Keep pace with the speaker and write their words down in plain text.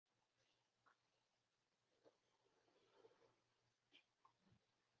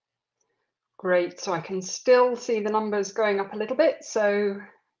Great. So I can still see the numbers going up a little bit. So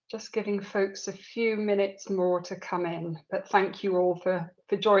just giving folks a few minutes more to come in. But thank you all for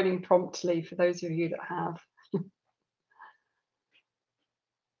joining promptly, for those of you that have.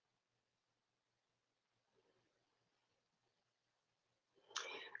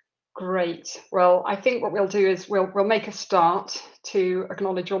 Great. Well, I think what we'll do is we'll make a start to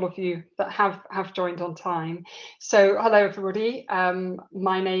acknowledge all of you that have joined on time. So hello everybody.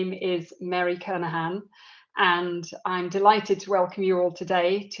 My name is Mary Kernohan, and I'm delighted to welcome you all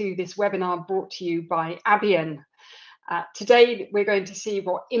today to this webinar brought to you by Abian. Today we're going to see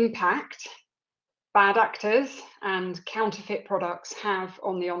what impact bad actors and counterfeit products have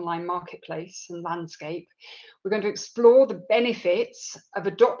on the online marketplace and landscape. We're going to explore the benefits of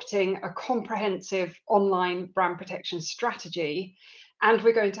adopting a comprehensive online brand protection strategy, and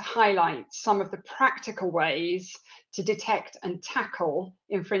we're going to highlight some of the practical ways to detect and tackle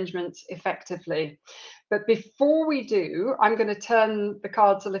infringements effectively. But before we do, I'm going to turn the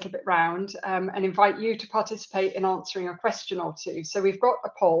cards a little bit round and invite you to participate in answering a question or two. So we've got a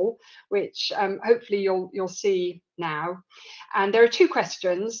poll, which hopefully you'll see now. And there are two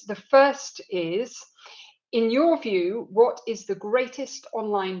questions. The first is, in your view, what is the greatest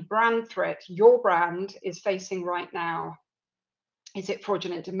online brand threat your brand is facing right now? Is it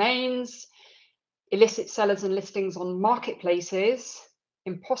fraudulent domains, illicit sellers and listings on marketplaces,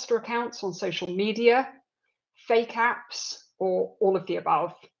 imposter accounts on social media, fake apps, or all of the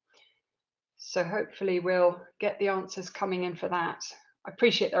above? So hopefully we'll get the answers coming in for that. I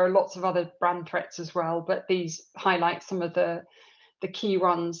appreciate there are lots of other brand threats as well, but these highlight some of the key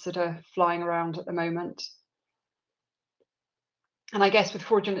ones that are flying around at the moment. And I guess with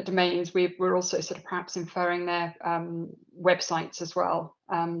fraudulent domains, we're also sort of perhaps inferring their websites as well,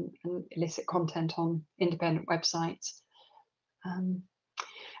 and illicit content on independent websites.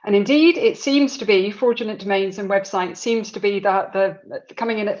 And indeed, it seems to be fraudulent domains and websites seems to be that the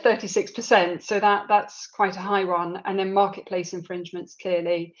coming in at 36%. So that's quite a high one. And then marketplace infringements,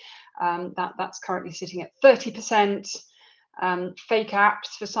 clearly, that's currently sitting at 30%. Fake apps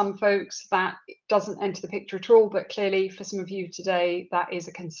for some folks, that doesn't enter the picture at all, but clearly for some of you today that is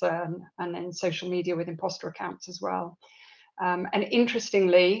a concern. And then social media with imposter accounts as well. And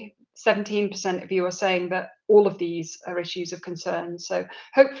interestingly, 17% of you are saying that all of these are issues of concern. So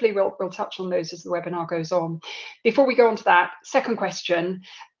hopefully we'll touch on those as the webinar goes on. Before we go on to that, second question,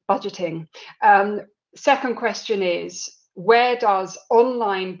 budgeting. Second question is, where does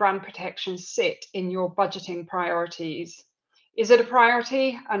online brand protection sit in your budgeting priorities? Is it a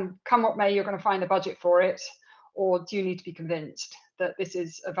priority, and come what may, you're going to find a budget for it? Or do you need to be convinced that this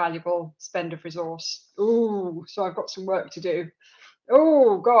is a valuable spend of resource? Ooh, so I've got some work to do.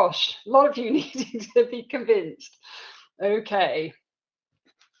 Oh gosh, a lot of you needing to be convinced. Okay.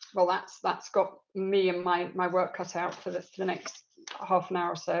 Well, that's got me and my work cut out for the next half an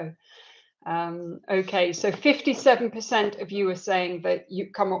hour or so. Okay, so 57% of you are saying that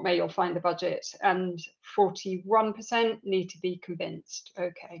you come what may, you'll find the budget, and 41% need to be convinced.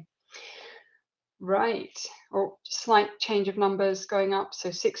 Okay, right, or slight change of numbers going up, so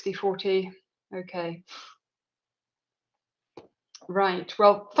 60-40. Okay, right,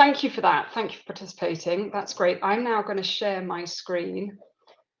 well, thank you for that. Thank you for participating. That's great. I'm now going to share my screen.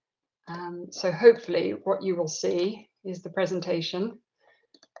 So hopefully what you will see is the presentation.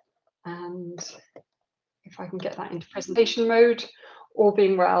 And if I can get that into presentation mode, all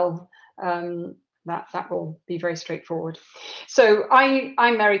being well, that will be very straightforward. So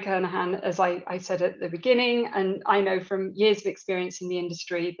I'm Mary Kernohan, as I said at the beginning, and I know from years of experience in the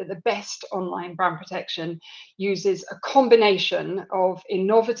industry that the best online brand protection uses a combination of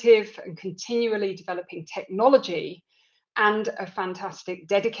innovative and continually developing technology and a fantastic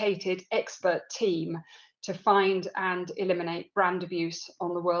dedicated expert team to find and eliminate brand abuse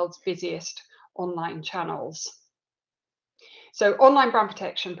on the world's busiest online channels. So online brand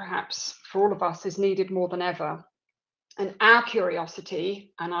protection, perhaps for all of us, is needed more than ever. And our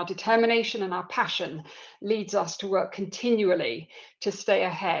curiosity and our determination and our passion leads us to work continually to stay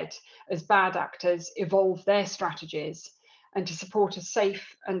ahead as bad actors evolve their strategies and to support a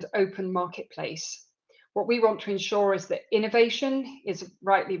safe and open marketplace. What we want to ensure is that innovation is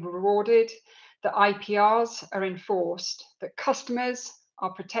rightly rewarded, that IPRs are enforced, that customers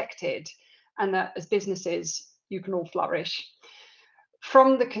are protected, and that as businesses, you can all flourish.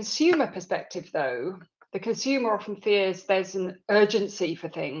 From the consumer perspective, though, the consumer often fears there's an urgency for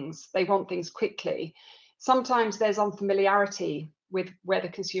things. They want things quickly. Sometimes there's unfamiliarity with where the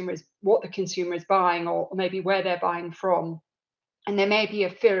consumer is, what the consumer is buying, or maybe where they're buying from. And there may be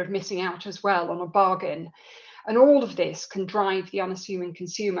a fear of missing out as well on a bargain. And all of this can drive the unassuming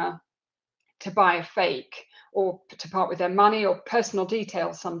consumer to buy a fake or to part with their money or personal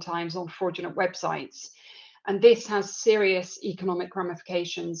details sometimes on fraudulent websites. And this has serious economic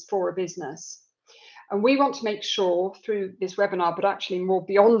ramifications for a business. And we want to make sure through this webinar, but actually more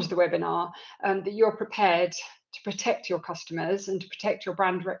beyond the webinar, that you're prepared to protect your customers and to protect your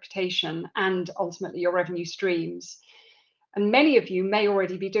brand reputation and ultimately your revenue streams. And many of you may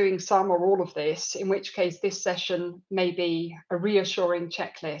already be doing some or all of this, in which case this session may be a reassuring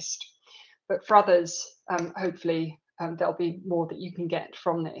checklist. But for others, hopefully there'll be more that you can get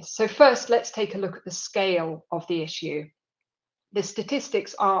from this. So first, let's take a look at the scale of the issue. The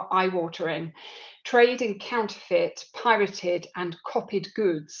statistics are eye-watering. Trade in counterfeit, pirated and copied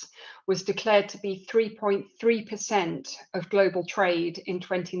goods was declared to be 3.3% of global trade in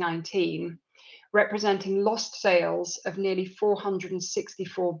 2019, representing lost sales of nearly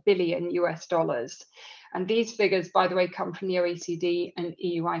 464 billion US dollars. And these figures, by the way, come from the OECD and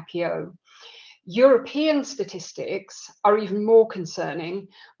EU IPO. European statistics are even more concerning,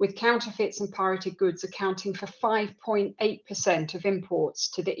 with counterfeits and pirated goods accounting for 5.8% of imports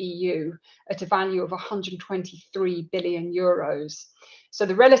to the EU at a value of 123 billion euros. So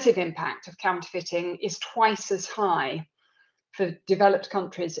the relative impact of counterfeiting is twice as high for developed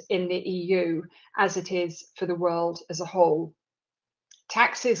countries in the EU as it is for the world as a whole.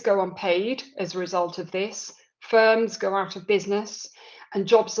 Taxes go unpaid as a result of this, firms go out of business, and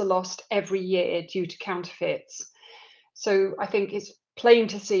jobs are lost every year due to counterfeits. So I think it's plain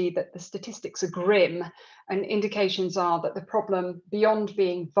to see that the statistics are grim, and indications are that the problem, beyond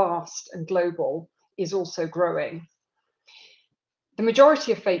being vast and global, is also growing. The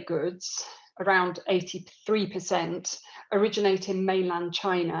majority of fake goods, around 83%, originate in mainland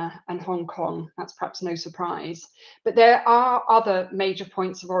China and Hong Kong. That's perhaps no surprise. But there are other major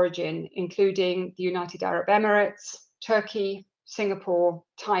points of origin, including the United Arab Emirates, Turkey, Singapore,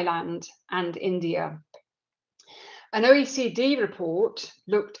 Thailand, and India. An OECD report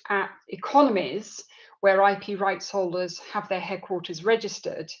looked at economies where IP rights holders have their headquarters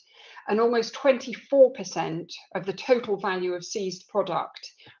registered, and almost 24% of the total value of seized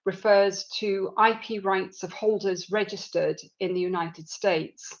product refers to IP rights of holders registered in the United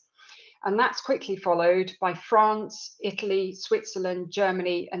States. And that's quickly followed by France, Italy, Switzerland,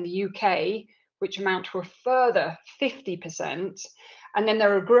 Germany, and the UK, which amount to a further 50%. And then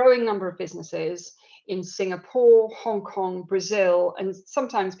there are a growing number of businesses in Singapore, Hong Kong, Brazil, and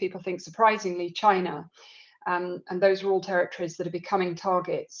sometimes people think surprisingly China. And those are all territories that are becoming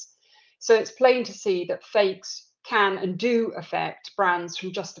targets. So it's plain to see that fakes can and do affect brands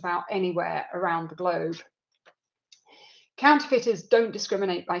from just about anywhere around the globe. Counterfeiters don't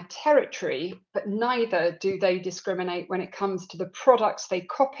discriminate by territory, but neither do they discriminate when it comes to the products they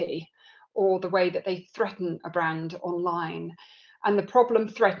copy or the way that they threaten a brand online. And the problem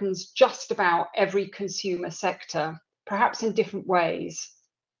threatens just about every consumer sector, perhaps in different ways.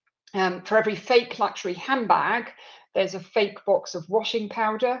 For every fake luxury handbag, there's a fake box of washing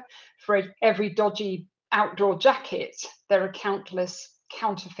powder. For every dodgy outdoor jacket, there are countless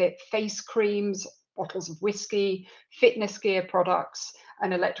counterfeit face creams, bottles of whiskey, fitness gear products,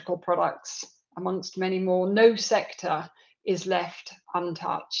 and electrical products, amongst many more. No sector is left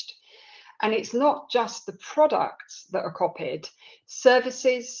untouched. And it's not just the products that are copied.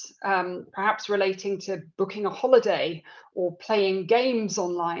 Services, perhaps relating to booking a holiday or playing games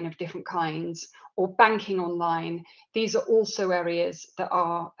online of different kinds or banking online, these are also areas that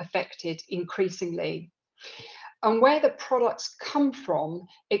are affected increasingly. And where the products come from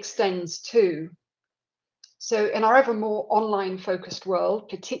extends too. So in our ever more online focused world,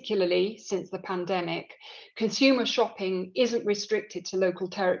 particularly since the pandemic, consumer shopping isn't restricted to local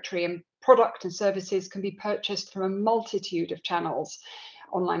territory, and product and services can be purchased from a multitude of channels: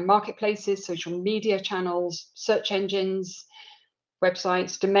 online marketplaces, social media channels, search engines,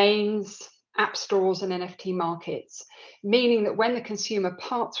 websites, domains, app stores, and NFT markets, meaning that when the consumer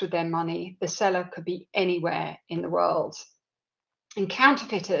parts with their money, the seller could be anywhere in the world. And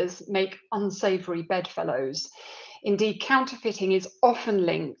counterfeiters make unsavory bedfellows. Indeed, counterfeiting is often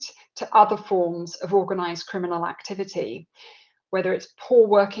linked to other forms of organized criminal activity, whether it's poor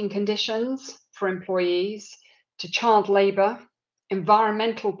working conditions for employees, to child labor,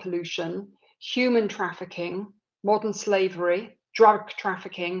 environmental pollution, human trafficking, modern slavery, drug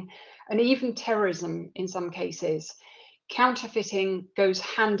trafficking, and even terrorism in some cases. Counterfeiting goes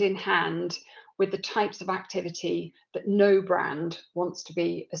hand in hand with the types of activity that no brand wants to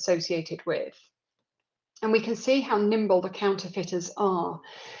be associated with. And we can see how nimble the counterfeiters are.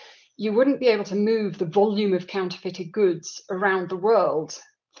 You wouldn't be able to move the volume of counterfeited goods around the world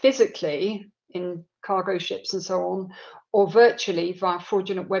physically in cargo ships and so on, or virtually via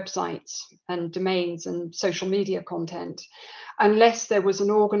fraudulent websites and domains and social media content, unless there was an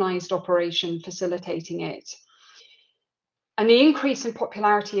organized operation facilitating it. And the increase in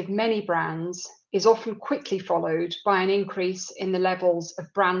popularity of many brands is often quickly followed by an increase in the levels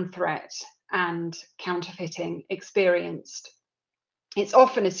of brand threat and counterfeiting experienced. It's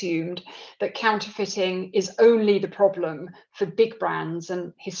often assumed that counterfeiting is only the problem for big brands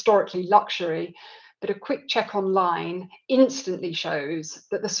and historically luxury, but a quick check online instantly shows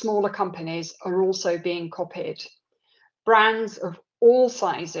that the smaller companies are also being copied. Brands of all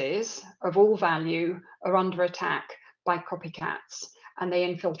sizes, of all value, are under attack by copycats, and they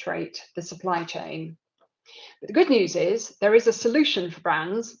infiltrate the supply chain. But the good news is there is a solution for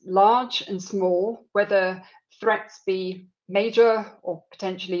brands, large and small, whether threats be major or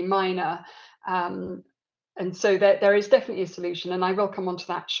potentially minor. And so there is definitely a solution, and I will come on to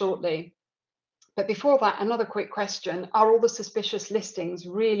that shortly. But before that, another quick question: are all the suspicious listings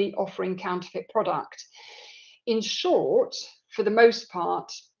really offering counterfeit product? In short, for the most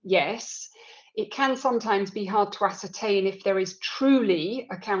part, yes. It can sometimes be hard to ascertain if there is truly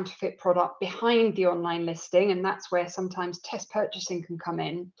a counterfeit product behind the online listing, and that's where sometimes test purchasing can come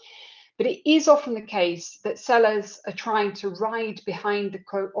in. But it is often the case that sellers are trying to ride behind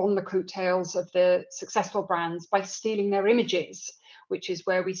on the coattails of the successful brands by stealing their images, which is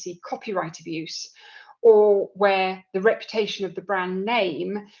where we see copyright abuse, or where the reputation of the brand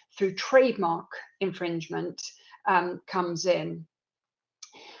name through trademark infringement comes in.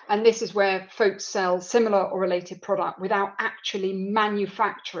 And this is where folks sell similar or related product without actually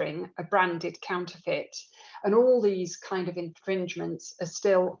manufacturing a branded counterfeit. And all these kind of infringements are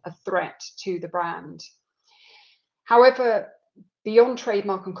still a threat to the brand. However, beyond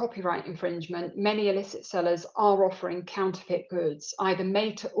trademark and copyright infringement, many illicit sellers are offering counterfeit goods, either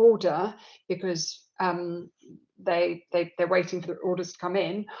made to order because they're waiting for the orders to come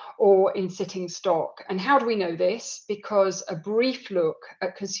in, or in sitting stock. And how do we know this? Because a brief look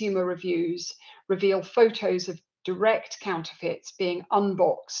at consumer reviews reveal photos of direct counterfeits being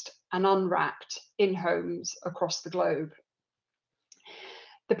unboxed and unwrapped in homes across the globe.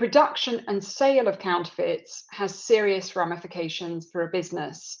 The production and sale of counterfeits has serious ramifications for a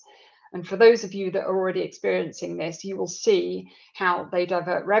business. And for those of you that are already experiencing this, you will see how they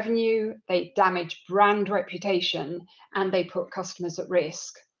divert revenue, they damage brand reputation, and they put customers at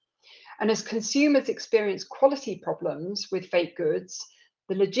risk. And as consumers experience quality problems with fake goods,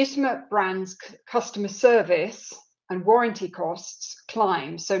 the legitimate brand's customer service and warranty costs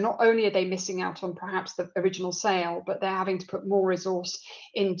climb. So not only are they missing out on perhaps the original sale, but they're having to put more resource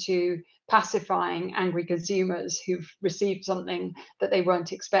into pacifying angry consumers who've received something that they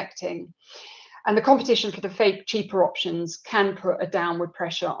weren't expecting. And the competition for the fake, cheaper options can put a downward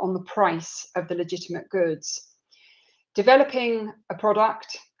pressure on the price of the legitimate goods. Developing a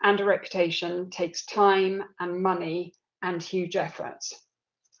product and a reputation takes time and money and huge effort.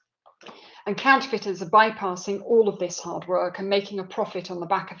 And counterfeiters are bypassing all of this hard work and making a profit on the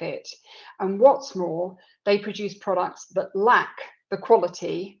back of it. And what's more, they produce products that lack the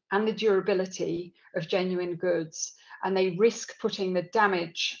quality and the durability of genuine goods, and they risk putting the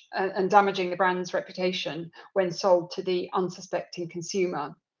damage and damaging the brand's reputation when sold to the unsuspecting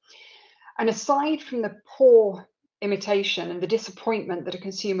consumer. And aside from the poor imitation and the disappointment that a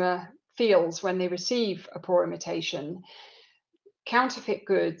consumer feels when they receive a poor imitation, counterfeit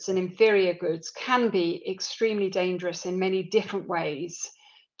goods and inferior goods can be extremely dangerous in many different ways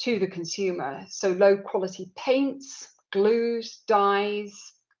to the consumer. So low quality paints, glues, dyes,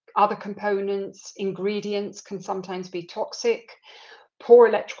 other components, ingredients can sometimes be toxic. Poor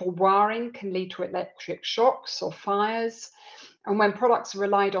electrical wiring can lead to electric shocks or fires. And when products are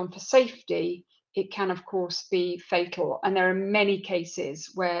relied on for safety, it can, of course, be fatal. And there are many cases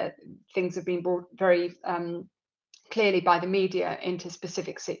where things have been brought very clearly by the media into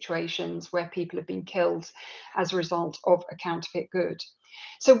specific situations where people have been killed as a result of a counterfeit good.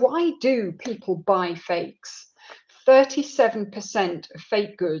 So why do people buy fakes? 37% of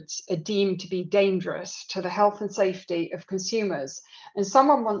fake goods are deemed to be dangerous to the health and safety of consumers. And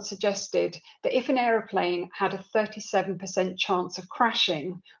someone once suggested that if an aeroplane had a 37% chance of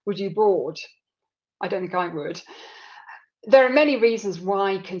crashing, would you board? I don't think I would. There are many reasons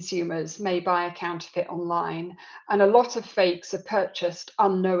why consumers may buy a counterfeit online, and a lot of fakes are purchased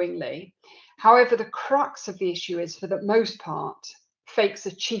unknowingly. However, the crux of the issue is, for the most part, fakes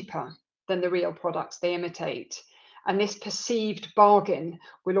are cheaper than the real products they imitate. And this perceived bargain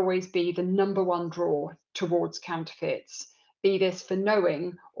will always be the number one draw towards counterfeits, be this for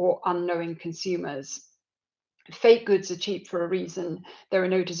knowing or unknowing consumers. Fake goods are cheap for a reason. There are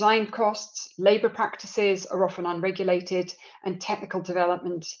no design costs, labour practices are often unregulated, and technical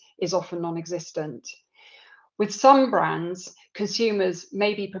development is often non-existent. With some brands, consumers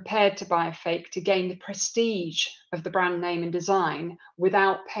may be prepared to buy a fake to gain the prestige of the brand name and design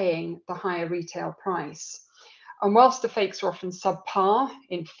without paying the higher retail price. And whilst the fakes are often subpar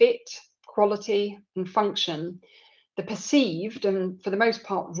in fit, quality, and function, the perceived and, for the most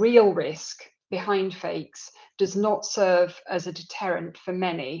part, real risk behind fakes does not serve as a deterrent for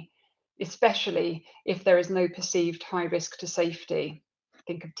many, especially if there is no perceived high risk to safety.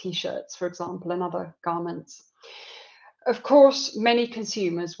 Think of t-shirts, for example, and other garments. Of course, many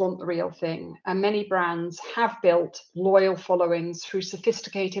consumers want the real thing, and many brands have built loyal followings through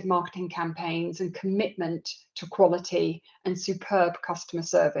sophisticated marketing campaigns and commitment to quality and superb customer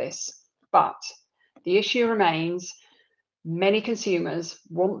service. But the issue remains, many consumers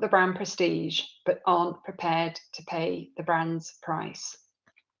want the brand prestige, but aren't prepared to pay the brand's price.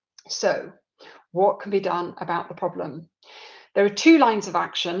 So, what can be done about the problem? There are two lines of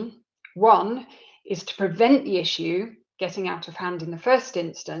action. One is to prevent the issue getting out of hand in the first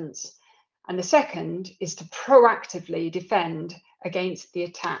instance, and the second is to proactively defend against the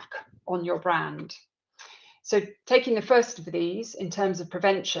attack on your brand. So, taking the first of these in terms of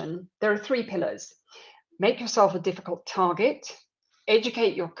prevention, there are three pillars. Make yourself a difficult target,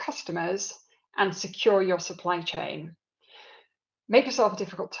 educate your customers, and secure your supply chain. Make yourself a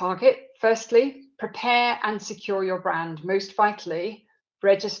difficult target. Firstly, prepare and secure your brand. Most vitally,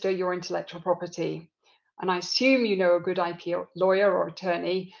 register your intellectual property. And I assume you know a good IP lawyer or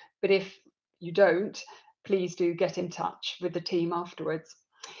attorney, but if you don't, please do get in touch with the team afterwards.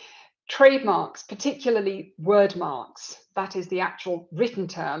 Trademarks, particularly word marks, that is the actual written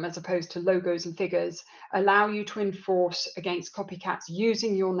term as opposed to logos and figures, allow you to enforce against copycats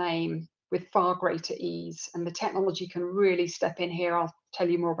using your name with far greater ease. And the technology can really step in here. I'll tell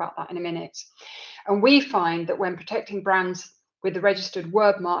you more about that in a minute. And we find that when protecting brands with the registered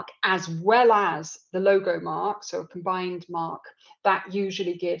word mark as well as the logo mark, so a combined mark, that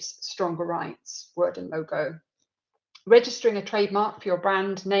usually gives stronger rights, word and logo. Registering a trademark for your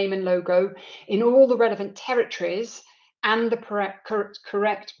brand name and logo in all the relevant territories and the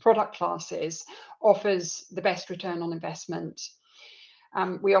correct product classes offers the best return on investment.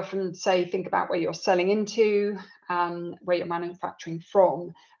 We often say, think about where you're selling into, where you're manufacturing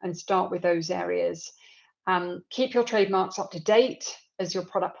from, and start with those areas. Keep your trademarks up to date as your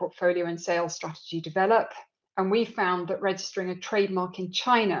product portfolio and sales strategy develop. And we found that registering a trademark in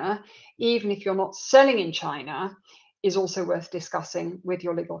China, even if you're not selling in China, is also worth discussing with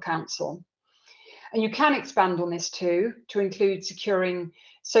your legal counsel. And you can expand on this too, to include securing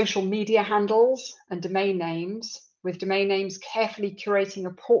social media handles and domain names. With domain names, carefully curating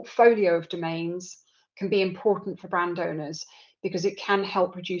a portfolio of domains can be important for brand owners because it can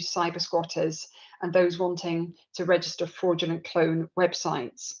help reduce cyber squatters and those wanting to register fraudulent clone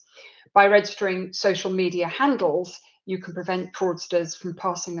websites. By registering social media handles, you can prevent fraudsters from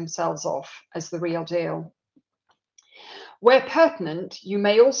passing themselves off as the real deal. Where pertinent, you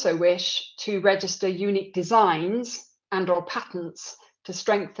may also wish to register unique designs and/or patents to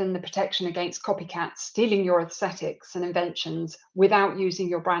strengthen the protection against copycats stealing your aesthetics and inventions without using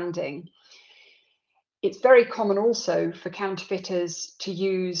your branding. It's very common also for counterfeiters to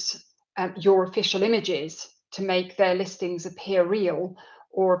use your official images to make their listings appear real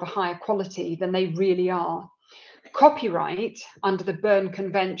or of a higher quality than they really are. Copyright under the Berne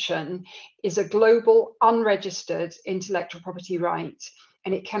Convention is a global unregistered intellectual property right,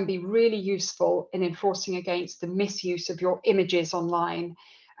 and it can be really useful in enforcing against the misuse of your images online.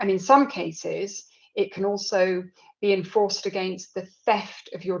 And in some cases, it can also be enforced against the theft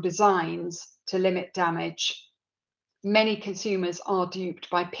of your designs to limit damage. Many consumers are duped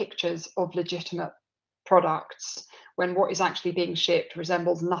by pictures of legitimate products when what is actually being shipped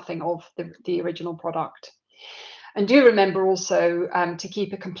resembles nothing of the original product. And do remember also to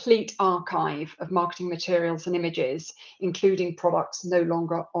keep a complete archive of marketing materials and images, including products no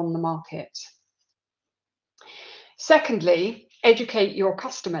longer on the market. Secondly, educate your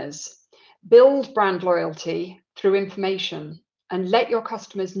customers. Build brand loyalty through information and let your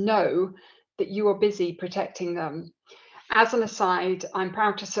customers know that you are busy protecting them. As an aside, I'm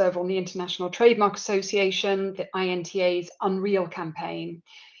proud to serve on the International Trademark Association, the INTA's Unreal campaign.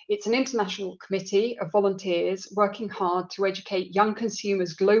 It's an international committee of volunteers working hard to educate young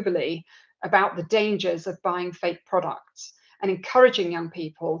consumers globally about the dangers of buying fake products and encouraging young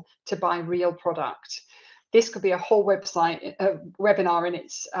people to buy real product. This could be a whole webinar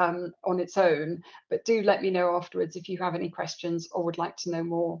on its own, but do let me know afterwards if you have any questions or would like to know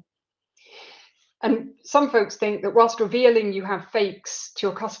more. And some folks think that whilst revealing you have fakes to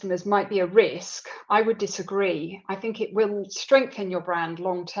your customers might be a risk, I would disagree. I think it will strengthen your brand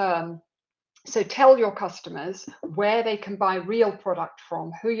long term. So tell your customers where they can buy real product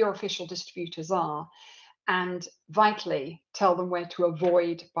from, who your official distributors are, and vitally tell them where to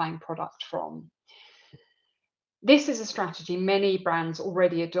avoid buying product from. This is a strategy many brands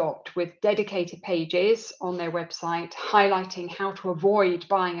already adopt, with dedicated pages on their website highlighting how to avoid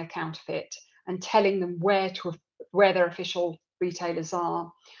buying a counterfeit and telling them where their official retailers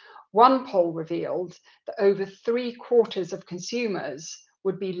are. One poll revealed that over 3/4 of consumers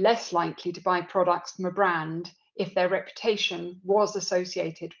would be less likely to buy products from a brand if their reputation was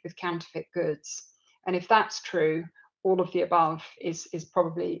associated with counterfeit goods. And if that's true, all of the above is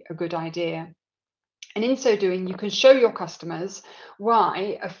probably a good idea. And in so doing, you can show your customers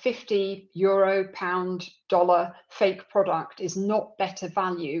why a €50, pound, dollar fake product is not better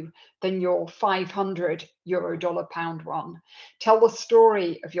value than your €500, dollar, pound one. Tell the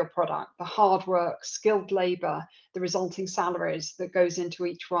story of your product, the hard work, skilled labor, the resulting salaries that goes into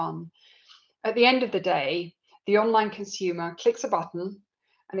each one. At the end of the day, the online consumer clicks a button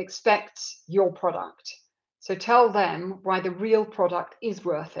and expects your product. So tell them why the real product is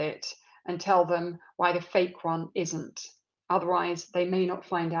worth it, and tell them why the fake one isn't. Otherwise, they may not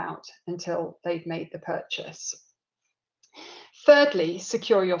find out until they've made the purchase. Thirdly,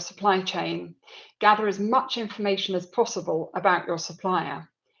 secure your supply chain. Gather as much information as possible about your supplier.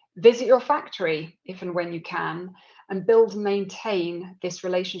 Visit your factory if and when you can, and build and maintain this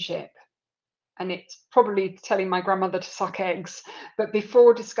relationship. And it's probably telling my grandmother to suck eggs, but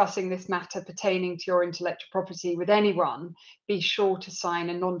before discussing this matter pertaining to your intellectual property with anyone, be sure to sign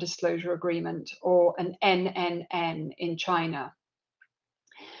a non-disclosure agreement, or an NNN in China.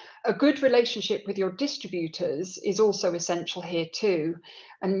 A good relationship with your distributors is also essential here too,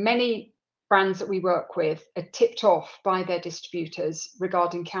 and many brands that we work with are tipped off by their distributors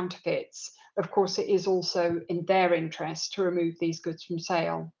regarding counterfeits. Of course, it is also in their interest to remove these goods from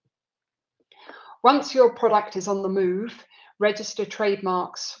sale. Once your product is on the move, register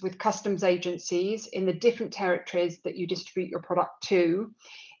trademarks with customs agencies in the different territories that you distribute your product to.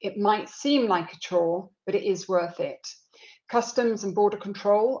 It might seem like a chore, but it is worth it. Customs and border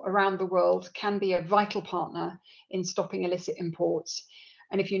control around the world can be a vital partner in stopping illicit imports.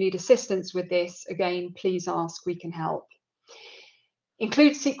 And if you need assistance with this, again, please ask, we can help.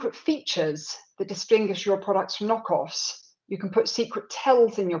 Include secret features that distinguish your products from knockoffs. You can put secret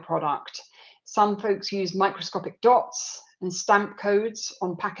tells in your product. Some folks use microscopic dots and stamp codes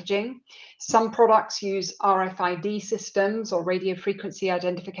on packaging. Some products use RFID systems or radio frequency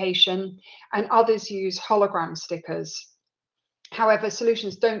identification, and others use hologram stickers. However,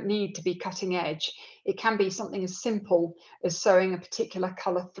 solutions don't need to be cutting edge. It can be something as simple as sewing a particular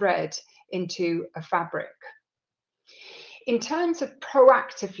color thread into a fabric. In terms of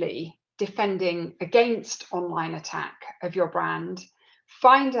proactively defending against online attack of your brand,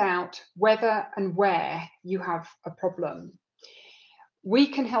 find out whether and where you have a problem. We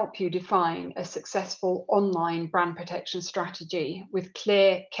can help you define a successful online brand protection strategy with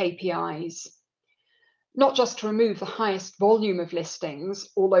clear KPIs, not just to remove the highest volume of listings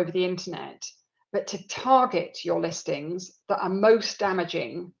all over the internet, but to target your listings that are most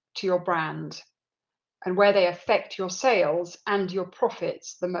damaging to your brand and where they affect your sales and your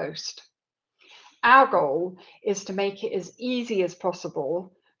profits the most. Our goal is to make it as easy as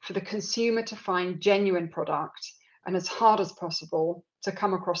possible for the consumer to find genuine product, and as hard as possible to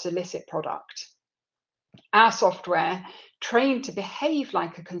come across illicit product. Our software, trained to behave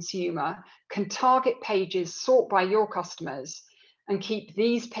like a consumer, can target pages sought by your customers and keep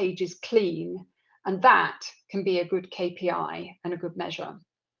these pages clean, and that can be a good KPI and a good measure.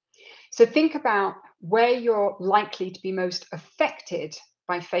 So think about where you're likely to be most affected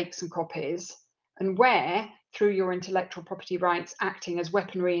by fakes and copies, and where, through your intellectual property rights acting as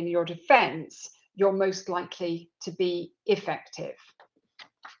weaponry in your defense, you're most likely to be effective.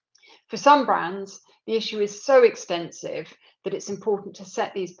 For some brands, the issue is so extensive that it's important to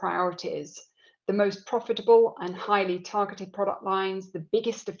set these priorities. The most profitable and highly targeted product lines, the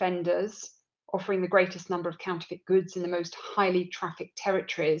biggest offenders, offering the greatest number of counterfeit goods in the most highly trafficked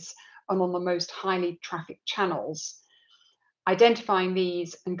territories and on the most highly trafficked channels. Identifying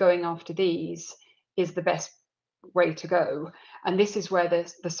these and going after these is the best way to go. And this is where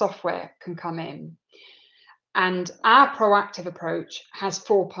the software can come in. And our proactive approach has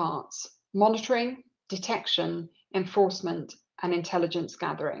 4 parts: monitoring, detection, enforcement, and intelligence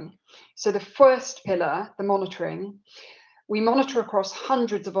gathering. So the first pillar, the monitoring, we monitor across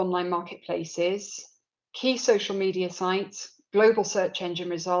hundreds of online marketplaces, key social media sites, global search engine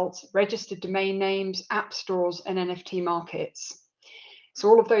results, registered domain names, app stores, and NFT markets. So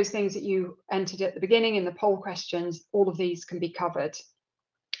all of those things that you entered at the beginning in the poll questions, all of these can be covered.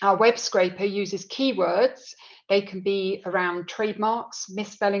 Our web scraper uses keywords. They can be around trademarks,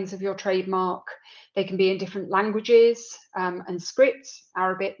 misspellings of your trademark. They can be in different languages and scripts,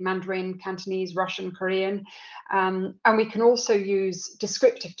 Arabic, Mandarin, Cantonese, Russian, Korean. And we can also use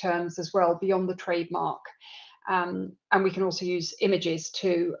descriptive terms as well beyond the trademark. And we can also use images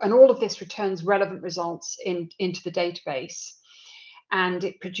too. And all of this returns relevant results into the database. And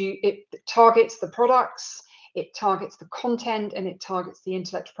it targets the products, it targets the content, and it targets the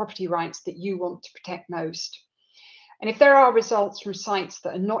intellectual property rights that you want to protect most. And if there are results from sites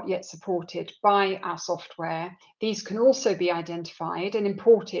that are not yet supported by our software, these can also be identified and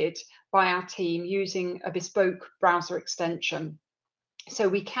imported by our team using a bespoke browser extension. So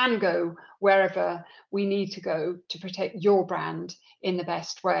we can go wherever we need to go to protect your brand in the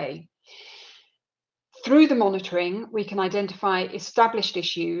best way. Through the monitoring, we can identify established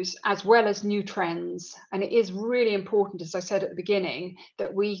issues as well as new trends. And it is really important, as I said at the beginning,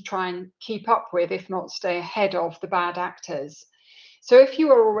 that we try and keep up with, if not stay ahead of, the bad actors. So if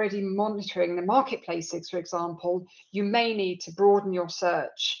you are already monitoring the marketplaces, for example, you may need to broaden your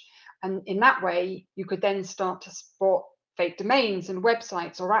search. And in that way, you could then start to spot fake domains and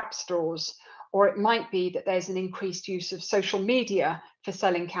websites or app stores. Or it might be that there's an increased use of social media for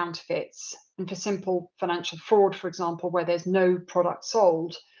selling counterfeits and for simple financial fraud, for example, where there's no product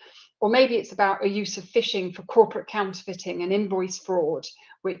sold. Or maybe it's about a use of phishing for corporate counterfeiting and invoice fraud,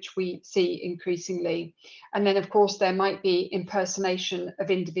 which we see increasingly. And then, of course, there might be impersonation of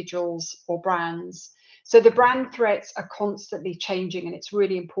individuals or brands. So the brand threats are constantly changing, and it's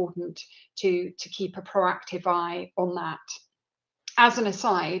really important to keep a proactive eye on that. As an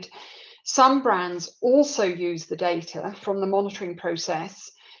aside, some brands also use the data from the monitoring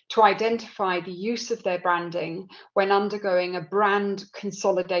process to identify the use of their branding when undergoing a brand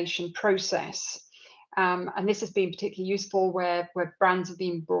consolidation process. And this has been particularly useful where brands have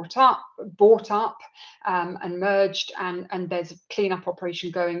been bought up and merged, and there's a cleanup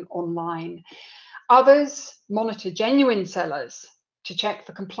operation going online. Others monitor genuine sellers to check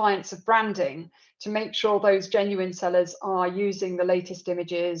for compliance of branding, to make sure those genuine sellers are using the latest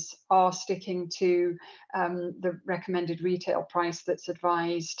images, are sticking to the recommended retail price that's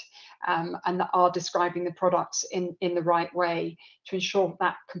advised, and that are describing the products in the right way to ensure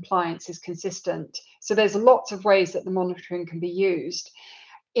that compliance is consistent. So there's lots of ways that the monitoring can be used.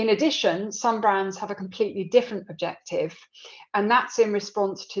 In addition, some brands have a completely different objective, and that's in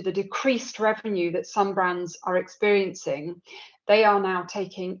response to the decreased revenue that some brands are experiencing. They are now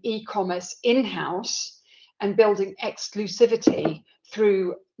taking e-commerce in-house and building exclusivity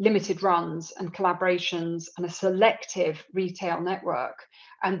through limited runs and collaborations and a selective retail network.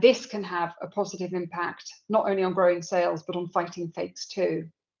 And this can have a positive impact, not only on growing sales, but on fighting fakes too.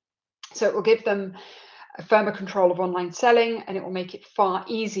 So it will give them a firmer control of online selling, and it will make it far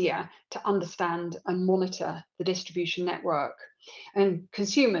easier to understand and monitor the distribution network. And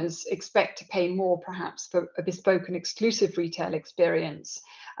consumers expect to pay more perhaps for a bespoke and exclusive retail experience,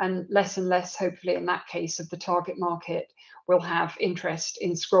 and less, hopefully in that case, of the target market will have interest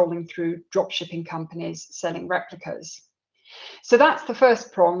in scrolling through dropshipping companies selling replicas. So that's the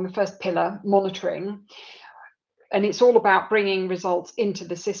first prong, the first pillar, monitoring. And it's all about bringing results into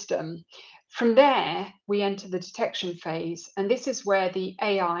the system. From there, we enter the detection phase, and this is where the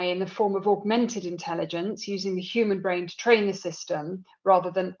AI, in the form of augmented intelligence, using the human brain to train the system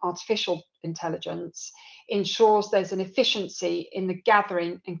rather than artificial intelligence, ensures there's an efficiency in the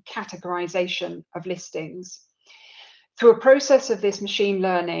gathering and categorization of listings. Through a process of this machine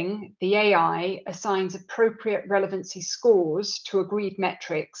learning, the AI assigns appropriate relevancy scores to agreed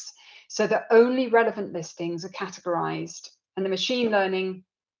metrics so that only relevant listings are categorized, and the machine learning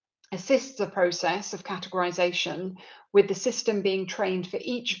assists the process of categorization, with the system being trained for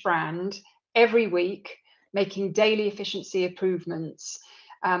each brand every week, making daily efficiency improvements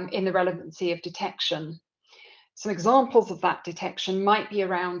in the relevancy of detection. Some examples of that detection might be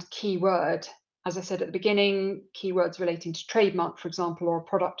around keyword. As I said at the beginning, keywords relating to trademark, for example, or a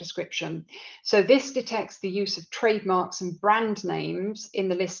product description. So this detects the use of trademarks and brand names in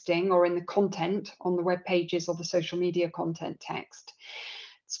the listing or in the content on the web pages or the social media content text.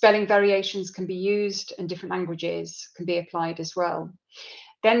 Spelling variations can be used, and different languages can be applied as well.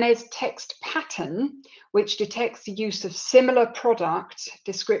 Then there's text pattern, which detects the use of similar product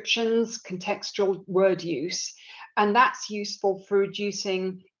descriptions, contextual word use, and that's useful for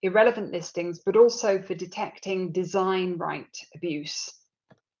reducing irrelevant listings, but also for detecting design right abuse.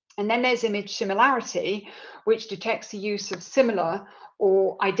 And then there's image similarity, which detects the use of similar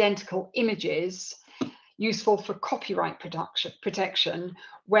or identical images, useful for copyright protection,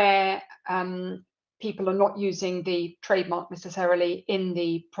 where people are not using the trademark necessarily in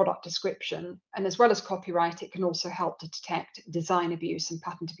the product description. And as well as copyright, it can also help to detect design abuse and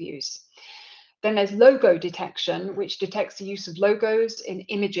patent abuse. Then there's logo detection, which detects the use of logos in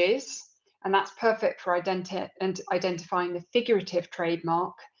images, and that's perfect for identifying the figurative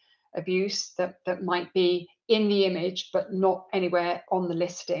trademark abuse that might be in the image but not anywhere on the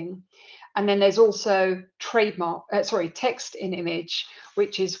listing. And then there's also text in image,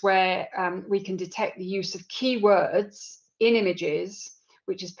 which is where we can detect the use of keywords in images,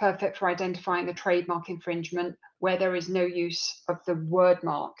 which is perfect for identifying the trademark infringement where there is no use of the word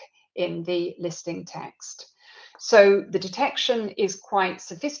mark in the listing text. So the detection is quite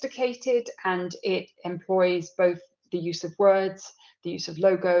sophisticated, and it employs both the use of words, the use of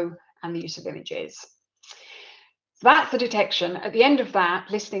logo, and the use of images. So that's the detection. At the end of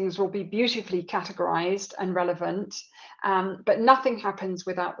that, listings will be beautifully categorized and relevant, but nothing happens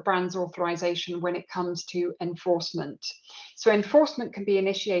without the brand's authorization when it comes to enforcement. So enforcement can be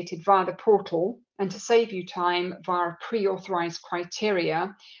initiated via the portal, and to save you time, via pre-authorized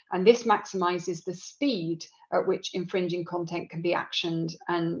criteria, and this maximizes the speed at which infringing content can be actioned,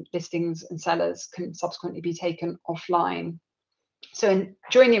 and listings and sellers can subsequently be taken offline. So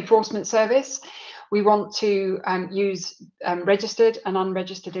during the enforcement service, we want to use registered and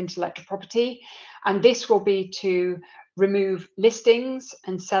unregistered intellectual property, and this will be to remove listings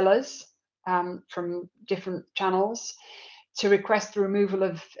and sellers from different channels, to request the removal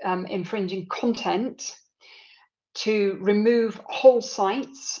of infringing content, to remove whole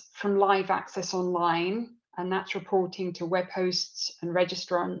sites from live access online, and that's reporting to web hosts and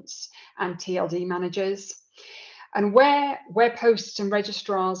registrants and TLD managers. And where web hosts and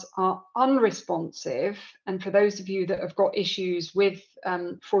registrars are unresponsive, and for those of you that have got issues with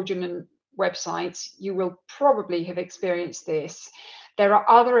fraudulent websites, you will probably have experienced this. There are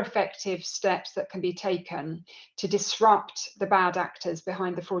other effective steps that can be taken to disrupt the bad actors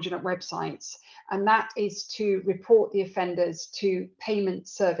behind the fraudulent websites, and that is to report the offenders to payment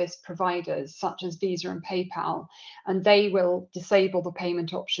service providers such as Visa and PayPal, and they will disable the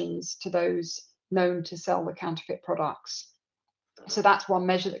payment options to those known to sell the counterfeit products. So that's one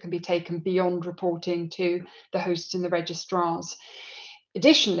measure that can be taken beyond reporting to the hosts and the registrars.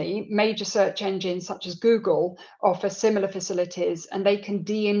 Additionally, major search engines such as Google offer similar facilities, and they can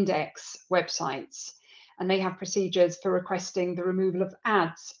de-index websites, and they have procedures for requesting the removal of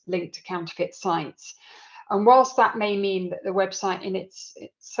ads linked to counterfeit sites. And whilst that may mean that the website in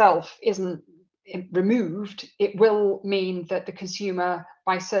itself isn't removed, it will mean that the consumer,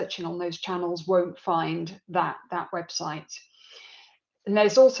 by searching on those channels, won't find that website. And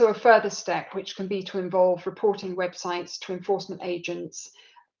there's also a further step, which can be to involve reporting websites to enforcement agents.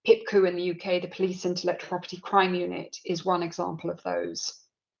 PIPCU in the UK, the Police Intellectual Property Crime Unit, is one example of those.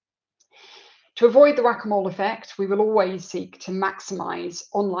 To avoid the whack-a-mole effect, we will always seek to maximise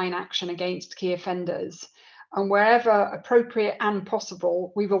online action against key offenders. And wherever appropriate and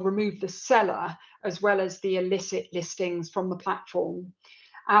possible, we will remove the seller as well as the illicit listings from the platform.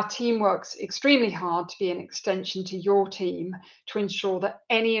 Our team works extremely hard to be an extension to your team to ensure that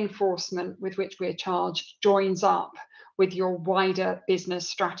any enforcement with which we're charged joins up with your wider business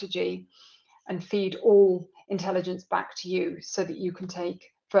strategy and feed all intelligence back to you so that you can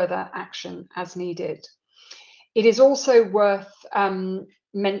take further action as needed. It is also worth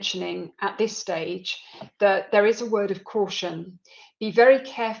mentioning at this stage that there is a word of caution. Be very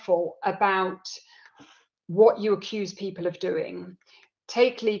careful about what you accuse people of doing.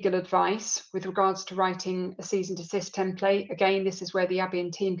 Take legal advice with regards to writing a cease and desist template. Again, this is where the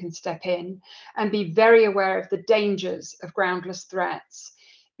Abian team can step in, and be very aware of the dangers of groundless threats.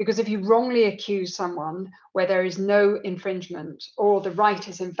 Because if you wrongly accuse someone where there is no infringement or the right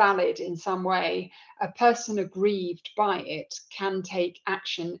is invalid in some way, a person aggrieved by it can take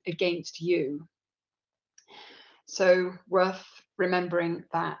action against you. So worth remembering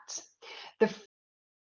that. The